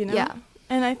prioritize, you know? Yeah.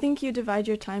 And I think you divide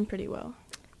your time pretty well.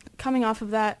 Coming off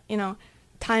of that, you know,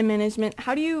 time management,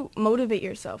 how do you motivate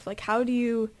yourself? Like, how do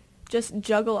you just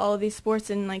juggle all of these sports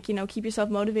and, like, you know, keep yourself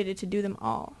motivated to do them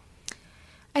all?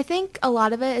 I think a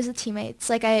lot of it is the teammates.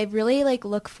 Like, I really, like,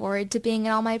 look forward to being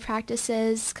in all my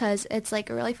practices because it's, like,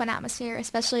 a really fun atmosphere,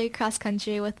 especially cross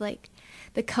country with, like,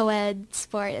 the co-ed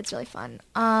sport. It's really fun.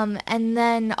 And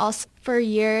then also for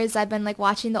years I've been, like,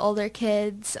 watching the older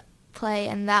kids play,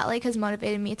 and that, like, has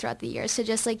motivated me throughout the years to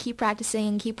just, like, keep practicing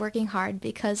and keep working hard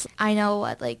because I know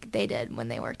what, like, they did when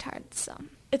they worked hard, so.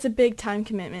 It's a big time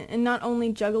commitment, and not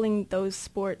only juggling those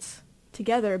sports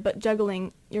together, but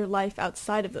juggling your life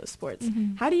outside of those sports.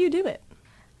 Mm-hmm. How do you do it?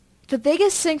 The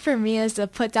biggest thing for me is to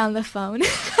put down the phone.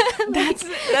 That's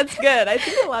good. I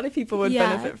think a lot of people would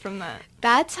benefit from that.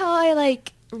 That's how I,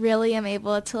 like, really am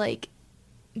able to, like,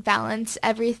 balance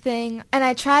everything. And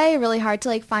I try really hard to,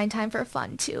 like, find time for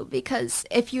fun too, because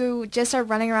if you just are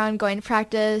running around going to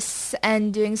practice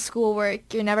and doing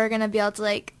schoolwork, you're never going to be able to,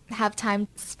 like, have time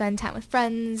to spend time with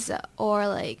friends or,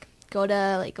 like, go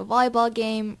to, like, a volleyball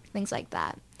game, things like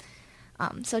that.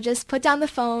 So just put down the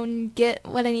phone, get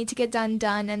what I need to get done,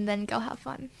 and then go have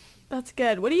fun. That's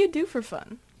good. What do you do for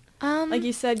fun? Like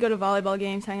you said, go to volleyball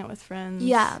games, hang out with friends.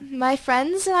 Yeah, my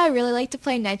friends and I really like to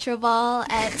play nitro ball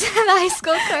at the high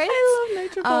school courts. I love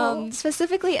nitro ball.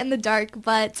 Specifically in the dark,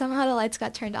 but somehow the lights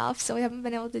got turned off, so we haven't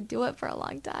been able to do it for a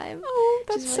long time. Oh,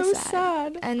 that's really so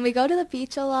sad. And we go to the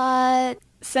beach a lot.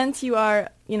 Since you are,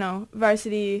 you know,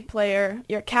 varsity player,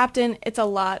 you're captain, it's a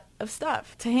lot of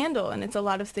stuff to handle, and it's a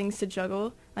lot of things to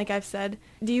juggle, like I've said.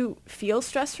 Do you feel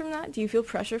stress from that? Do you feel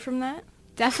pressure from that?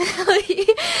 Definitely.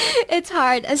 It's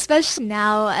hard, especially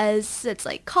now as it's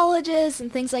like colleges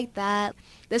and things like that.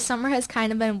 This summer has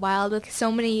kind of been wild with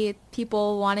so many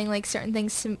people wanting like certain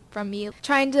things from me.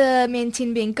 Trying to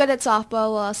maintain being good at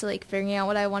softball while also like figuring out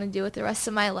what I want to do with the rest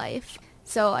of my life.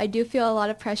 So I do feel a lot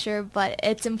of pressure, but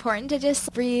it's important to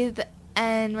just breathe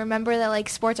and remember that like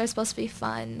sports are supposed to be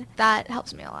fun. That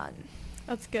helps me a lot.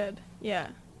 That's good. Yeah.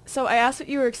 So I asked what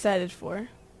you were excited for.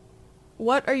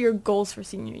 What are your goals for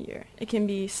senior year? It can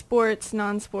be sports,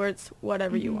 non-sports,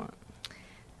 whatever you want.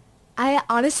 I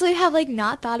honestly have like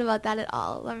not thought about that at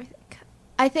all. Let me think.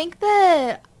 I think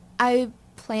that I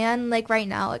plan like right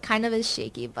now, it kind of is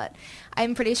shaky, but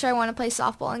I'm pretty sure I want to play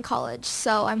softball in college.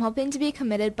 So I'm hoping to be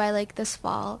committed by like this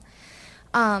fall.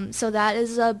 So that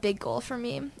is a big goal for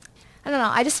me. I don't know.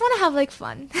 I just want to have like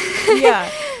fun. Yeah.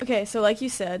 Okay. So like you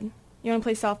said, you want to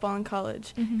play softball in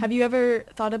college. Mm-hmm. Have you ever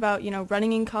thought about, you know,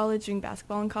 running in college, doing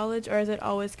basketball in college, or has it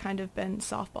always kind of been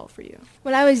softball for you?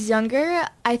 When I was younger,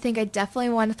 I think I definitely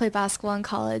wanted to play basketball in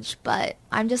college, but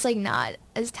I'm just like not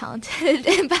as talented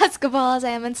in basketball as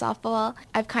I am in softball.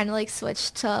 I've kind of like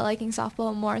switched to liking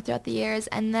softball more throughout the years,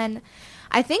 and then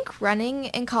I think running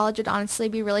in college would honestly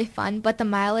be really fun, but the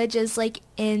mileage is like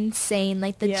insane,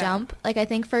 like the jump. Like I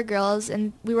think for girls,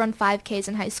 and we run 5Ks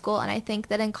in high school, and I think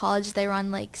that in college they run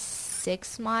like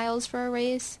 6 miles for a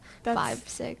race. That's 5,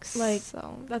 6. Like,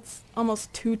 so that's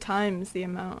almost 2 times the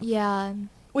amount. Yeah.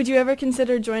 Would you ever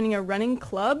consider joining a running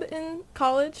club in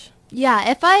college? Yeah,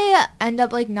 if I end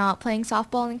up like not playing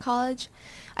softball in college,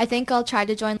 I think I'll try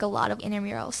to join like, a lot of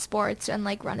intramural sports and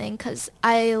like running, because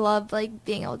I love like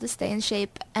being able to stay in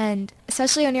shape, and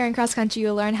especially when you're in cross country,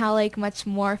 you learn how like much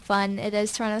more fun it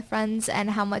is to run with friends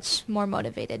and how much more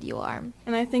motivated you are.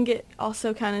 And I think it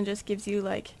also kind of just gives you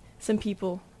like some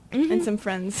people and some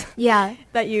friends. Yeah.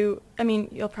 That you, I mean,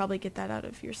 you'll probably get that out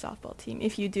of your softball team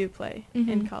if you do play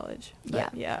in college.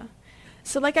 But, yeah.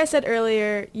 So like I said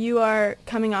earlier, you are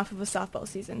coming off of a softball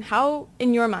season. How,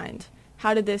 in your mind,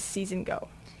 how did this season go?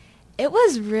 It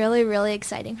was really, really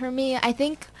exciting for me. I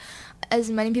think, as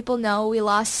many people know, we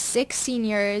lost 6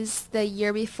 seniors the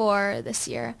year before this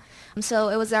year. So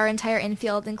it was our entire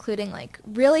infield, including like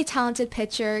really talented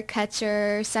pitcher,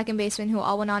 catcher, second baseman who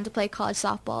all went on to play college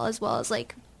softball, as well as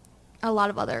like a lot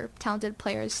of other talented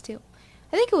players too.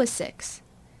 I think it was 6.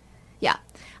 Yeah.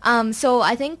 So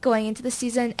I think going into the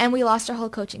season, and we lost our whole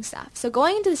coaching staff. So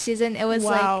going into the season, it was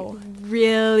like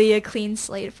really a clean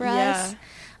slate for us.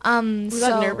 Was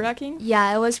that nerve-wracking?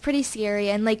 Yeah, it was pretty scary,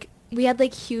 and like we had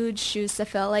like huge shoes to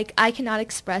fill. Like I cannot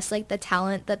express like the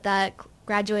talent that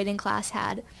graduating class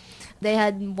had. They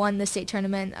had won the state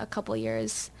tournament a couple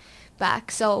years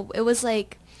back, so it was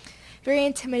like very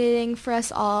intimidating for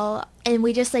us all, and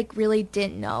we just like really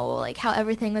didn't know like how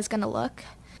everything was gonna look.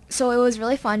 So it was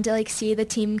really fun to like see the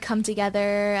team come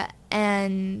together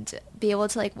and be able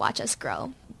to like watch us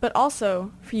grow. But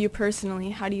also, for you personally,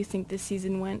 how do you think this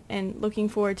season went? And looking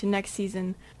forward to next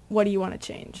season, what do you want to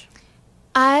change?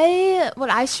 What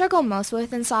I struggle most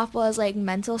with in softball is like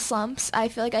mental slumps. I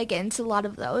feel like I get into a lot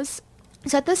of those.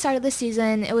 So at the start of the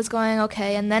season, it was going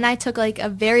okay, and then I took like a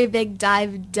very big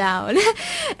dive down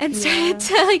and started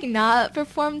to like not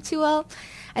perform too well.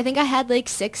 I think I had like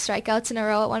 6 strikeouts in a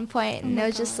row at one point, and it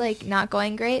was just like not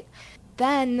going great.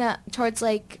 Then towards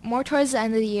the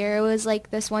end of the year, it was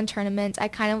like this one tournament, I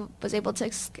kind of was able to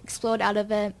explode out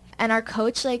of it. And our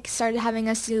coach like started having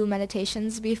us do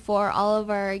meditations before all of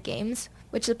our games,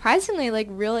 which surprisingly like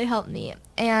really helped me.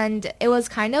 And it was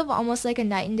kind of almost like a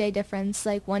night and day difference.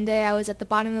 Like one day I was at the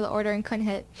bottom of the order and couldn't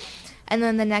hit, and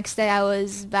then the next day I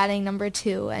was batting number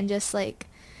 2 and just like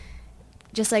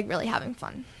really having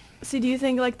fun. So do you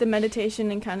think like the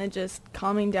meditation and kind of just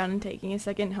calming down and taking a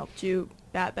second helped you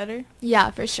bat better?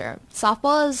 Yeah, for sure.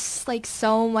 Softball is like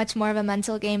so much more of a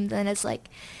mental game than it's like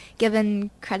given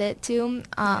credit to.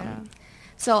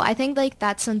 So I think like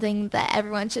that's something that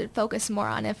everyone should focus more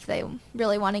on if they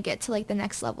really want to get to like the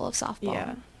next level of softball.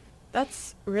 Yeah,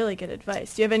 that's really good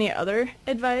advice. Do you have any other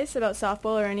advice about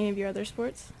softball or any of your other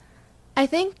sports? I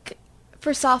think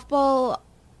for softball,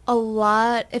 a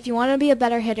lot, if you want to be a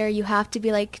better hitter, you have to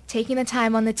be like taking the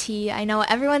time on the tee. I know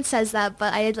everyone says that,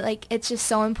 but it's just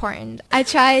so important. I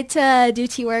try to do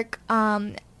tee work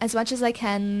as much as I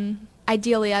can.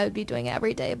 Ideally, I would be doing it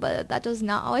every day, but that does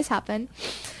not always happen.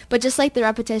 But just like the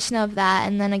repetition of that,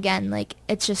 and then again, like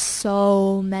it's just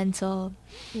so mental.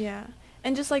 Yeah,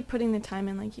 and just like putting the time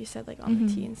in, like you said, like on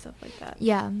the tee and stuff like that.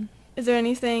 Yeah. Is there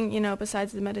anything,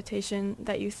 besides the meditation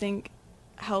that you think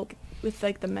help with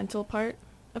like the mental part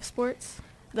of sports?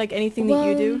 Like anything that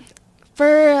you do?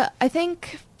 I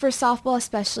think for softball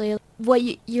especially,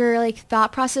 your like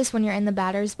thought process when you're in the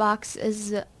batter's box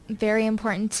is very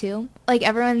important too. Like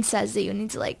everyone says that you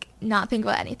need to like not think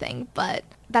about anything, but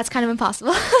that's kind of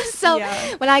impossible. So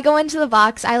when I go into the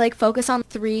box, I like focus on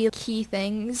 3 key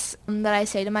things that I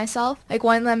say to myself. Like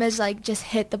one of them is like just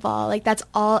hit the ball. Like that's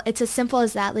all. It's as simple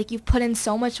as that. Like you've put in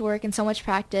so much work and so much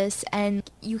practice, and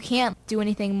you can't do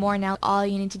anything more now. All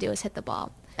you need to do is hit the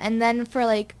ball. And then for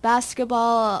like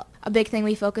basketball, a big thing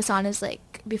we focus on is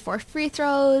like before free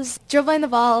throws, dribbling the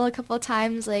ball a couple of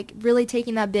times, like really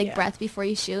taking that big breath before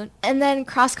you shoot. And then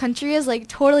cross country is like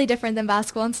totally different than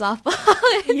basketball and softball.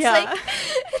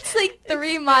 It's like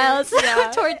 3 miles of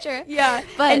torture. Yeah,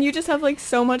 and you just have like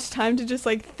so much time to just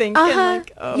like think and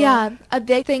like, Yeah, a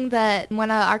big thing that one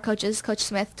of our coaches, Coach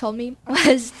Smith, told me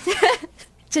was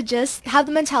to just have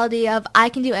the mentality of I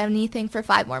can do anything for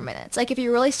 5 more minutes. Like if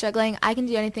you're really struggling, I can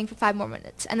do anything for 5 more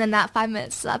minutes. And then that 5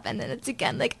 minutes is up, and then it's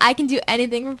again. Like I can do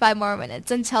anything for 5 more minutes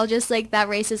until just like that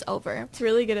race is over. It's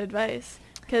really good advice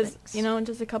because,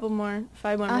 just a couple more,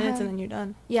 5 more minutes and then you're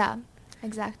done. Yeah,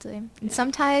 exactly. And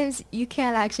sometimes you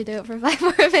can't actually do it for 5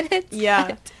 more minutes.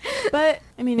 Yeah. But,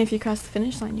 I mean, if you cross the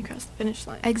finish line, you cross the finish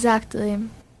line. Exactly.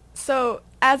 So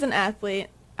as an athlete,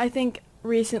 I think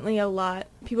recently a lot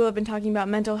people have been talking about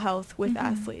mental health with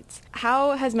athletes.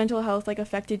 How has mental health like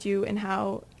affected you, and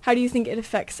how do you think it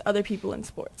affects other people in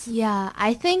sports? Yeah,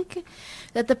 I think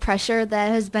that the pressure that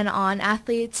has been on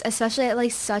athletes, especially at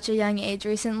like such a young age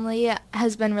recently,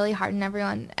 has been really hard on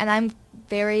everyone. And I'm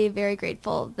very, very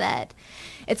grateful that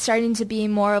it's starting to be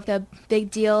more of a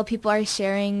big deal. People are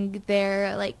sharing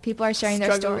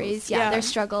their stories, their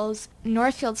struggles.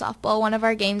 Northfield softball, one of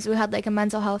our games, we had like a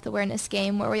mental health awareness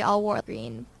game where we all wore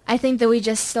green. I think that we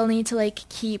just still need to like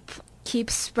keep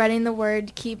spreading the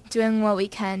word, keep doing what we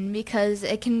can, because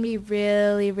it can be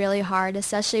really, really hard,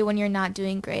 especially when you're not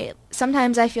doing great.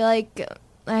 Sometimes I feel like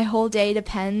my whole day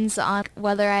depends on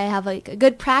whether I have like a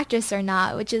good practice or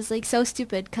not, which is like so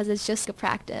stupid because it's just a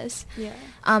practice. Yeah.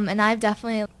 And I've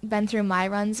definitely been through my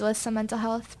runs with some mental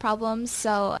health problems.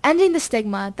 So ending the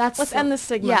stigma, let's end the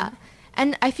stigma. Yeah.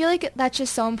 And I feel like that's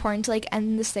just so important to like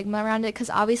end the stigma around it, because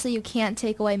obviously you can't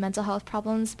take away mental health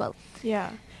problems, but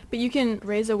yeah. But you can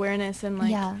raise awareness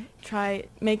and try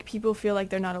make people feel like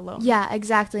they're not alone. Yeah,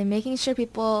 exactly. Making sure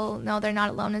people know they're not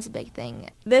alone is a big thing.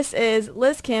 This is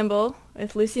Liz Campbell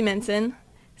with Lucy Menssen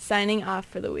signing off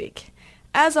for the week.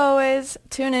 As always,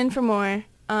 tune in for more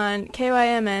on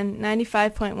KYMN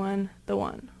 95.1 The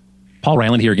One. Paul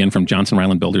Ryland here again from Johnson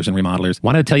Ryland Builders and Remodelers.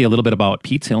 Wanted to tell you a little bit about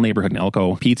Pete's Hill neighborhood in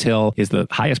Elko. Pete's Hill is the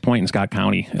highest point in Scott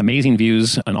County. Amazing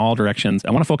views in all directions.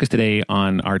 I want to focus today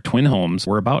on our twin homes.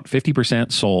 We're about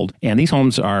 50% sold, and these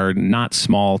homes are not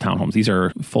small townhomes. These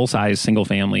are full-size,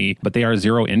 single-family, but they are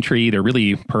zero entry. They're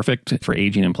really perfect for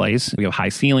aging in place. We have high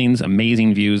ceilings,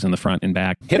 amazing views in the front and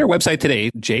back. Hit our website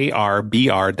today,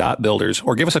 jrbr.builders,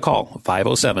 or give us a call,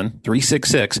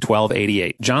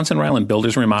 507-366-1288. Johnson Ryland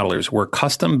Builders and Remodelers. We're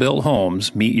custom-built homes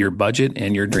meet your budget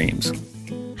and your dreams.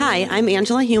 Hi, I'm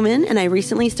Angela Heumann, and I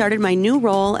recently started my new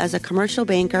role as a commercial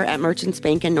banker at Merchants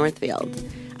Bank in Northfield.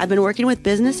 I've been working with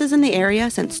businesses in the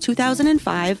area since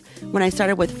 2005, when I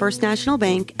started with First National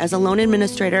Bank as a loan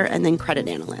administrator and then credit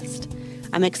analyst.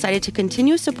 I'm excited to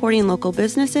continue supporting local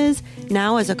businesses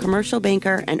now as a commercial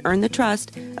banker and earn the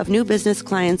trust of new business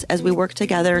clients as we work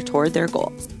together toward their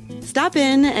goals. Stop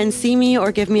in and see me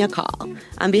or give me a call.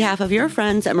 On behalf of your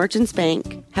friends at Merchants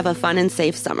Bank, have a fun and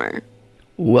safe summer.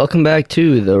 Welcome back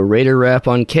to the Raider Wrap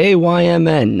on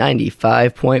KYMN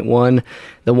 95.1.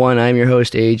 The One. I'm your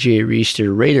host, AJ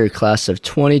Reisetter, Raider class of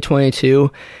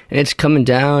 2022. And it's coming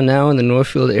down now in the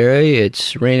Northfield area.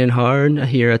 It's raining hard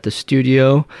here at the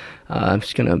studio.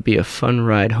 It's going to be a fun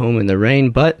ride home in the rain,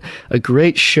 but a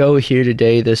great show here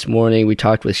today this morning. We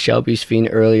talked with Shelby Svien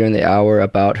earlier in the hour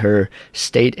about her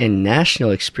state and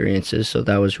national experiences, so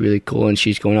that was really cool, and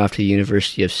she's going off to the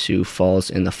University of Sioux Falls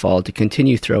in the fall to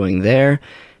continue throwing there.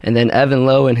 And then Evan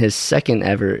Loe, in his second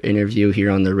ever interview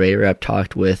here on the Raider Wrap,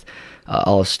 talked with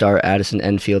All-Star Addison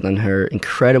Enfield on her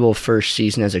incredible first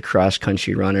season as a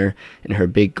cross-country runner and her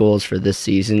big goals for this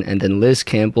season. And then Liz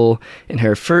Campbell, in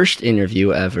her first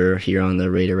interview ever here on the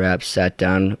Raider Wrap, sat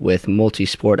down with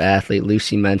multi-sport athlete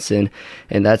Lucy Menssen,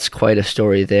 and that's quite a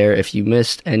story there. If you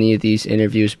missed any of these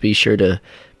interviews, be sure to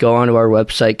go onto our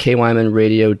website,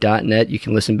 kymnradio.net. You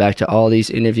can listen back to all these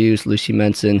interviews. Lucy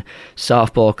Menssen,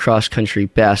 softball, cross-country,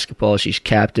 basketball. She's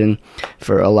captain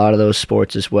for a lot of those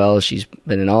sports as well. She's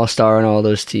been an all-star on all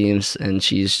those teams, and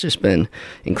she's just been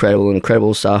incredible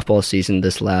softball season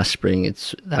this last spring.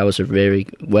 That was a very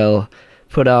well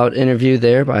put out interview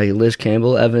there by Liz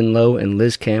Campbell, Evan Loe, and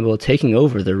Liz Campbell taking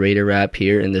over the Raider Wrap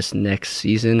here in this next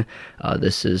season. The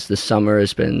summer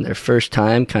has been their first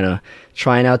time kind of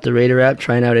trying out the Raider Wrap,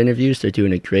 trying out interviews. They're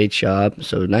doing a great job,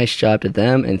 so nice job to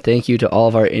them, and thank you to all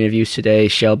of our interviews today,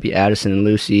 Shelby, Addison, and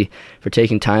Lucy, for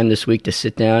taking time this week to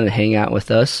sit down and hang out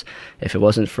with us. If it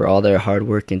wasn't for all their hard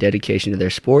work and dedication to their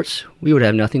sports, we would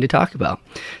have nothing to talk about.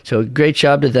 So great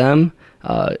job to them.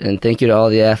 And thank you to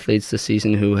all the athletes this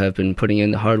season who have been putting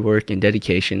in the hard work and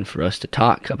dedication for us to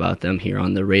talk about them here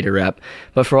on the Raider Wrap.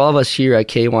 But for all of us here at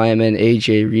KYMN,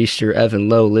 AJ Reisetter, Evan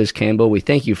Loe, Liz Campbell, we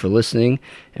thank you for listening,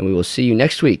 and we will see you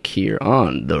next week here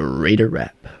on the Raider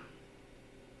Wrap.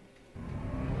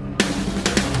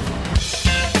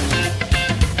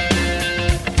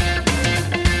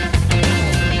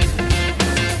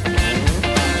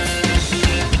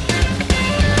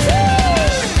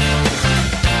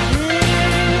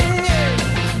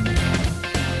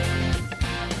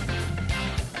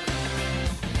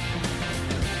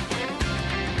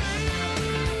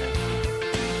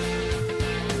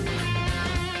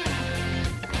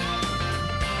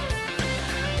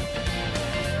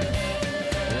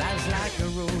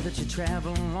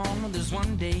 Travel on, there's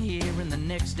one day here and the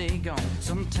next day gone.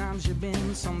 Sometimes you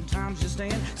bend, sometimes you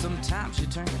stand, sometimes you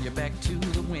turn your back to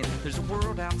the wind. There's a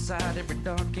world outside every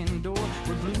darkened door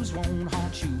where blues won't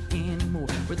haunt you anymore,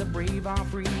 where the brave are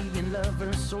free and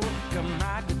lovers soar. Come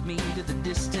ride with me to the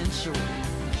distant shore.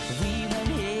 We won't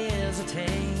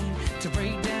hesitate to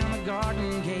break down a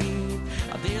garden gate.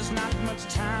 There's not much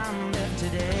time left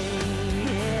today.